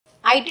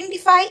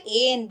Identify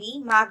A and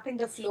B marked in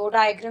the flow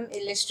diagram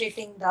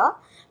illustrating the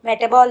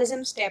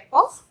metabolism step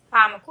of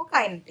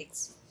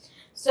pharmacokinetics.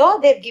 So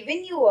they've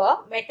given you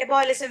a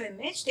metabolism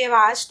image. They've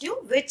asked you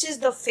which is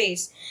the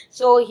phase.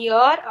 So here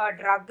a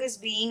drug is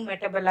being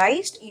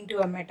metabolized into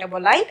a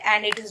metabolite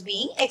and it is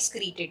being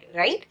excreted,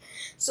 right?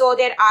 So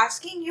they're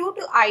asking you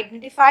to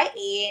identify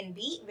A and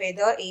B,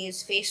 whether A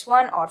is phase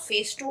 1 or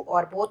phase 2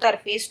 or both are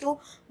phase 2,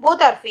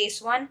 both are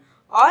phase 1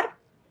 or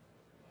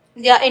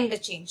they are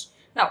interchanged.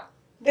 Now,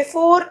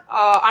 before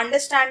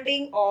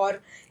understanding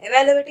or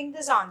evaluating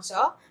this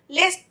answer,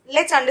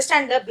 let's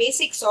understand the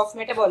basics of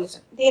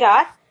metabolism. There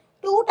are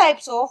two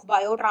types of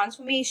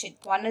biotransformation.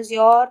 One is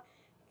your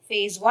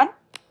phase 1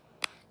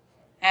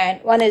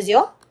 and one is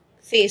your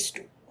phase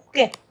 2.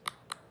 Okay.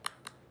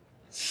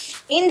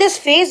 In this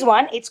phase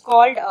 1, it's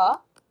called a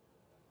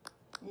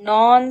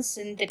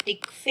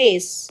non-synthetic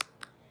phase.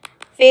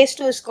 Phase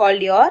 2 is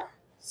called your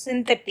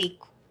synthetic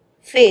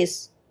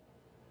phase.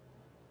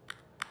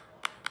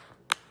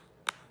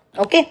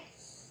 Okay.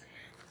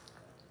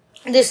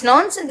 This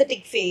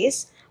non-synthetic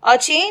phase, a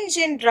change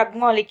in drug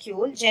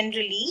molecule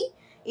generally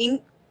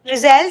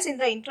results in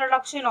the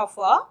introduction of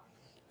a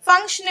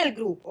functional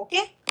group.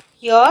 Okay.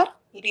 Here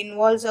it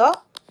involves a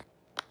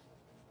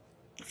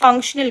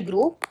functional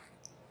group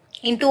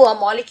into a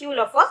molecule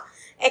of a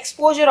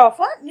exposure of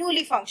a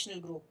newly functional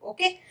group.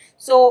 Okay.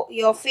 So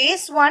your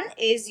phase 1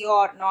 is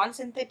your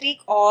non-synthetic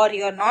or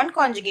your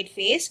non-conjugate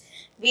phase,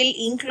 will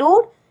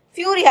include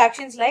few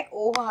reactions like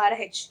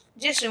ORH.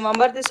 Just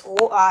remember this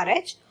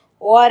ORH.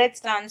 ORH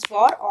stands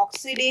for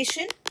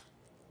oxidation.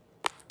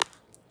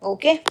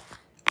 Okay.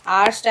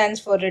 R stands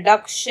for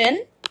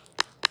reduction.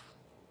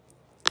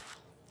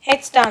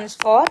 H stands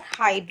for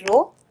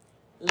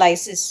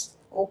hydrolysis.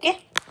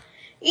 Okay.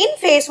 In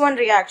phase 1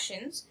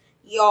 reactions,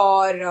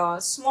 your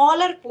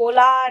smaller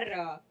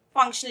polar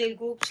functional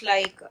groups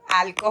like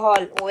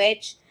alcohol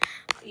OH,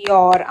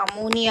 your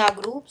ammonia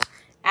groups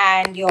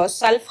and your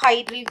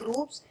sulfhydryl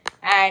groups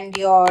and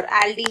your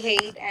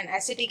aldehyde and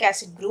acetic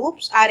acid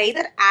groups are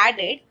either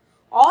added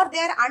or they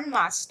are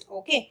unmasked.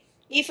 Okay,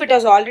 if it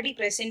is already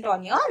present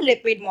on your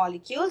lipid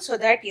molecule, so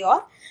that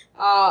your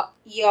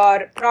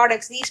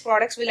products, these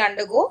products will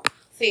undergo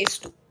phase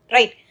 2,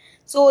 right?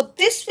 So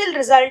this will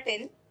result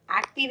in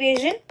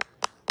activation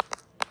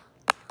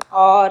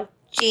or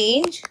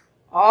change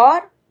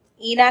or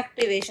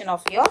inactivation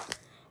of your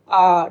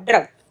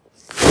drug.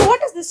 So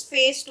what is this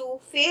phase 2?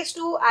 Phase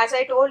 2, as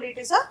I told, it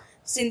is a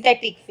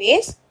synthetic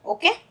phase.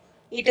 Okay,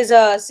 it is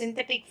a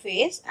synthetic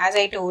phase, as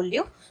I told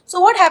you. So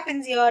what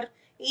happens here?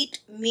 It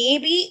may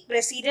be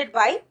preceded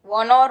by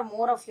one or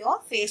more of your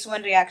phase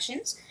 1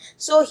 reactions.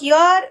 So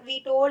here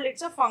we told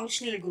it's a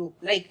functional group.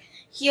 Like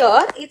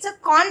here it's a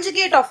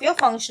conjugate of your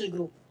functional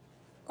group.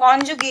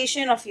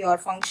 Conjugation of your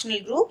functional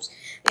groups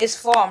is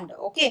formed.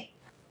 Okay,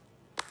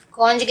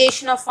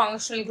 conjugation of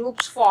functional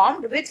groups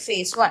formed with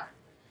phase 1.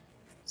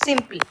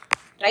 Simple,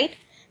 right?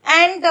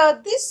 And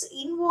this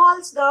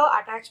involves the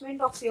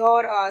attachment of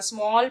your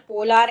small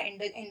polar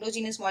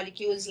endogenous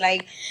molecules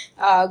like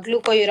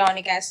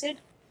glucouronic acid,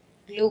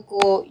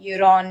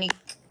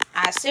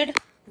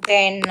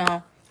 then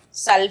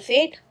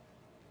sulfate,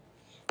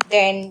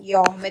 then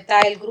your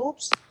methyl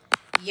groups,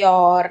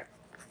 your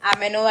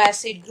amino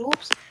acid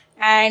groups,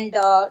 and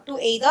to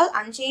either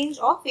unchanged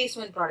or phase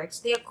 1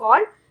 products. They are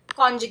called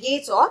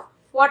conjugates or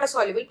water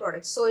soluble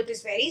products. So it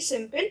is very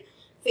simple.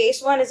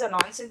 Phase 1 is a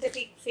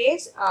non-synthetic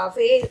phase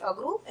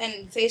group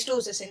and phase 2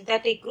 is a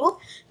synthetic group.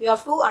 You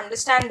have to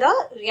understand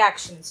the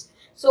reactions.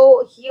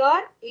 So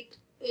here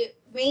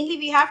mainly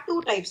we have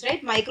two types,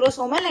 right?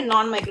 Microsomal and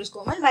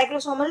non-microsomal.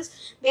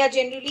 Microsomals, they are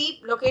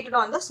generally located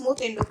on the smooth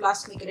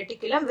endoplasmic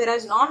reticulum,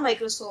 whereas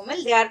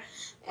non-microsomal,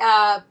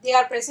 they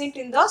are present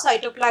in the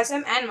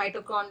cytoplasm and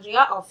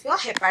mitochondria of your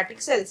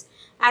hepatic cells.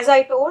 As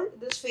I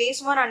told, this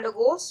phase 1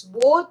 undergoes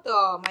both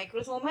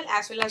microsomal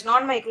as well as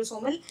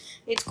non-microsomal.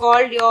 It's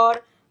called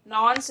your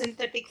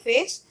non-synthetic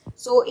phase.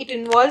 So it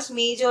involves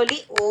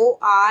majorly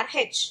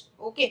ORH.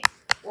 Okay,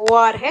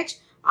 ORH.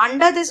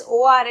 Under this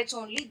ORH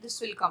only, this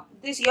will come.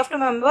 This you have to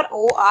remember,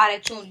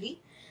 ORH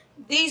only.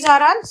 These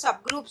are all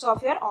subgroups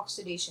of your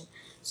oxidation.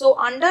 So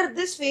under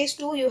this phase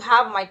 2, you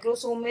have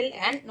microsomal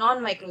and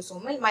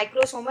non-microsomal.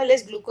 Microsomal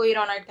is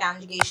glucuronide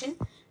conjugation,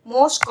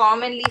 most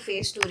commonly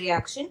phase 2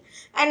 reaction.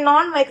 And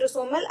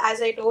non-microsomal,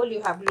 as I told,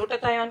 you have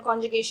glutathione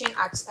conjugation,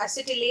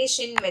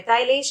 acetylation,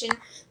 methylation,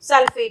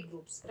 sulfate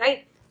groups,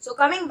 right? So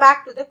coming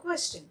back to the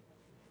question.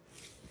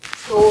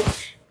 So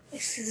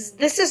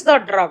this is the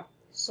drug.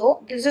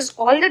 So this is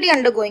already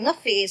undergoing a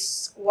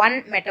phase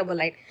 1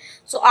 metabolite.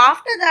 So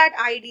after that,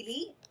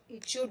 ideally,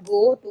 it should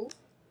go to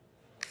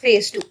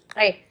phase 2,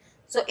 right?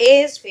 So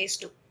A is phase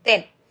 2.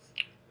 Then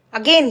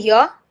again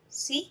here,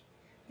 see,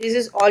 this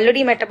is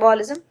already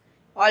metabolism,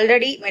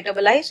 already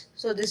metabolized.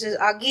 So this is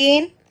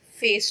again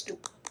phase 2.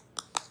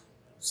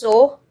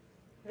 So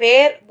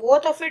where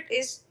both of it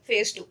is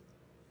phase 2,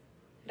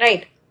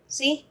 right?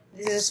 See,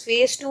 this is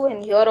phase 2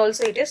 and here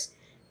also it is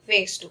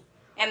phase 2.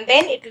 And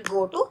then it will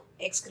go to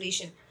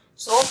excretion.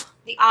 So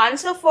the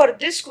answer for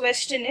this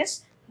question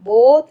is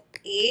both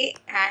A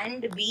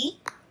and B,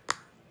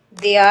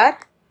 they are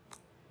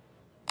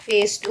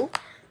phase 2.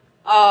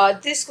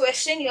 This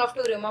question you have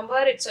to remember,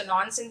 it's a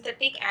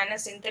non-synthetic and a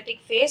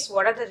synthetic phase.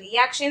 What are the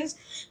reactions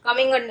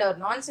coming under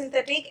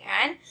non-synthetic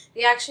and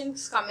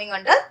reactions coming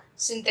under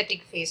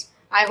synthetic phase?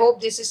 I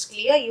hope this is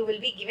clear. You will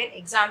be given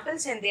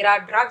examples and there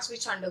are drugs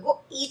which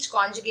undergo each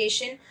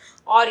conjugation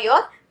or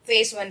your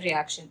phase 1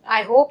 reaction.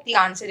 I hope the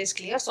answer is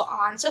clear. So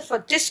answer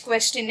for this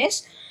question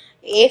is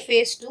A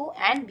phase 2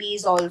 and B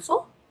is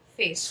also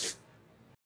phase 2.